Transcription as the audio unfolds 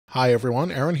Hi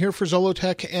everyone, Aaron here for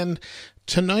Zollotech, and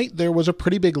tonight there was a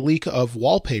pretty big leak of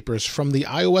wallpapers from the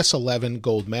iOS 11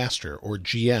 Gold Master, or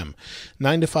GM.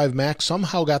 9to5Mac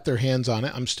somehow got their hands on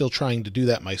it. I'm still trying to do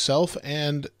that myself,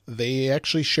 and they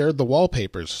actually shared the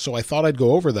wallpapers, so I thought I'd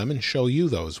go over them and show you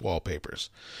those wallpapers.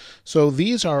 So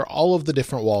these are all of the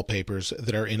different wallpapers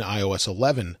that are in iOS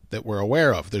 11 that we're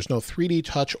aware of. There's no 3D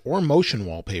touch or motion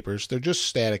wallpapers, they're just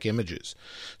static images.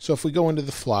 So if we go into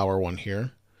the flower one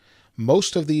here,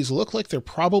 most of these look like they're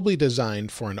probably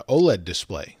designed for an OLED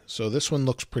display. So this one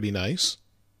looks pretty nice.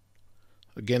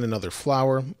 Again, another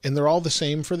flower, and they're all the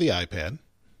same for the iPad.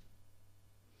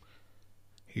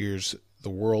 Here's the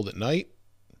world at night,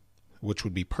 which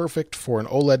would be perfect for an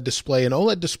OLED display. An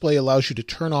OLED display allows you to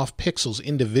turn off pixels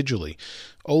individually.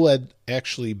 OLED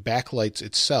actually backlights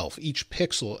itself. Each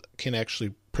pixel can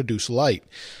actually produce light.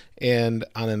 And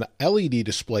on an LED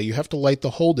display, you have to light the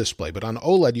whole display, but on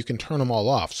OLED, you can turn them all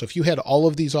off. So if you had all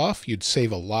of these off, you'd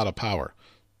save a lot of power.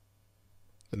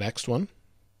 The next one.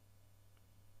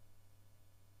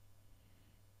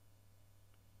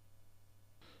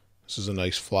 This is a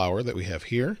nice flower that we have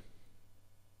here.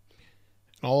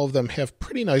 All of them have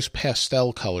pretty nice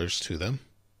pastel colors to them.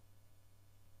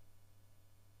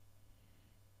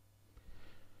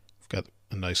 We've got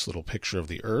a nice little picture of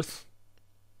the earth.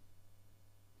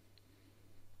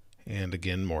 And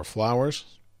again, more flowers.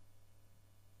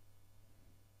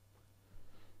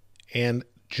 And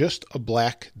just a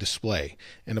black display.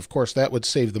 And of course, that would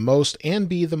save the most and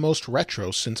be the most retro,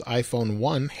 since iPhone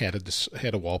 1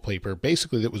 had a wallpaper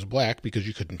basically that was black because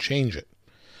you couldn't change it.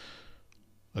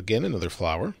 Again, another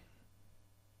flower.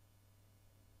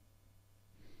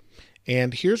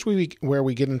 And here's where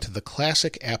we get into the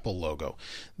classic Apple logo.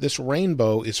 This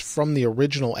rainbow is from the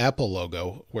original Apple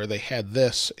logo, where they had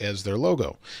this as their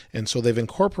logo. And so they've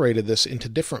incorporated this into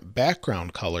different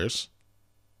background colors,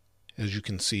 as you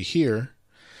can see here.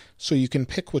 So you can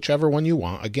pick whichever one you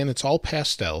want. Again, it's all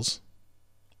pastels.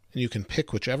 And you can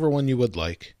pick whichever one you would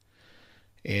like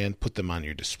and put them on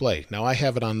your display. Now I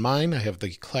have it on mine. I have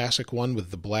the classic one with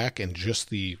the black and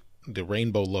just the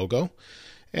rainbow logo.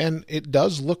 And it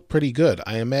does look pretty good.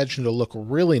 I imagine it'll look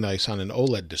really nice on an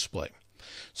OLED display.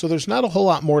 So there's not a whole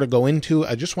lot more to go into.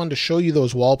 I just wanted to show you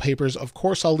those wallpapers. Of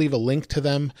course, I'll leave a link to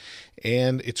them.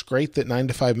 And it's great that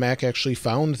 9to5Mac actually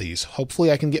found these. Hopefully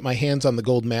I can get my hands on the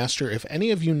Gold Master. If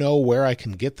any of you know where I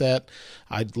can get that,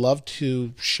 I'd love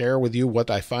to share with you what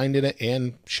I find in it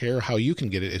and share how you can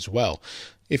get it as well.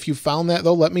 If you found that,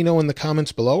 though, let me know in the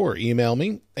comments below or email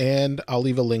me, and I'll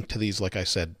leave a link to these like I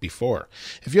said before.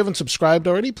 If you haven't subscribed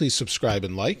already, please subscribe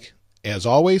and like. As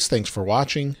always, thanks for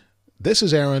watching. This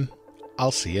is Aaron.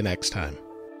 I'll see you next time.